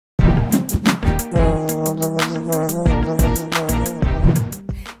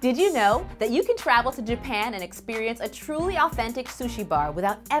Did you know that you can travel to Japan and experience a truly authentic sushi bar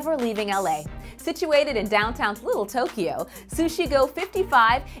without ever leaving LA? Situated in downtown Little Tokyo, Sushi Go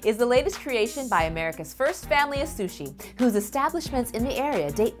 55 is the latest creation by America's first family of sushi, whose establishments in the area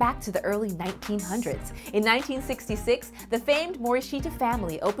date back to the early 1900s. In 1966, the famed Morishita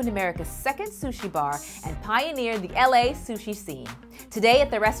family opened America's second sushi bar and pioneered the LA sushi scene. Today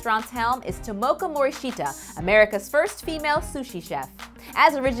at the restaurant's helm is Tomoko Morishita, America's first female sushi chef.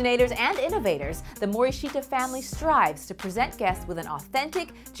 As originators and innovators, the Morishita family strives to present guests with an authentic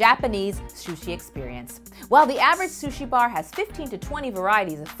Japanese sushi experience. While the average sushi bar has 15 to 20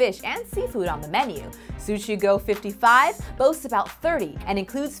 varieties of fish and seafood on the menu, Sushi Go 55 boasts about 30 and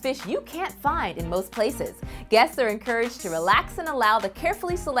includes fish you can't find in most places. Guests are encouraged to relax and allow the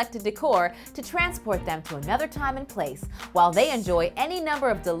carefully selected decor to transport them to another time and place, while they enjoy any number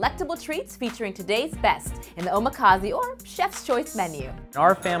of delectable treats featuring today's best in the omakase or chef's choice menu.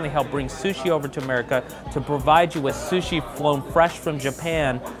 Our family helped bring sushi over to America to provide you with sushi flown fresh from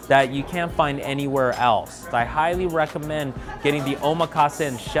Japan that you can't find anywhere else. I highly recommend getting the omakase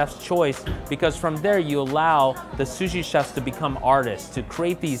and chef's choice, because from there you allow the sushi chefs to become artists, to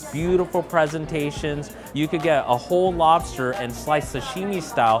create these beautiful presentations. You could get a whole lobster and slice sashimi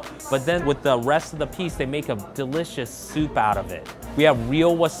style, but then with the rest of the piece they make a delicious soup out of it. We have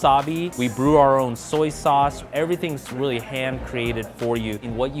real wasabi, we brew our own soy sauce, everything's really hand created for you.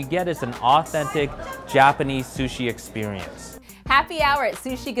 And what you get is an authentic Japanese sushi experience. Happy Hour at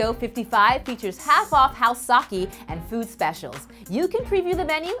Sushi Go 55 features half-off house sake and food specials. You can preview the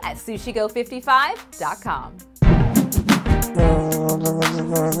menu at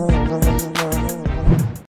sushigo55.com.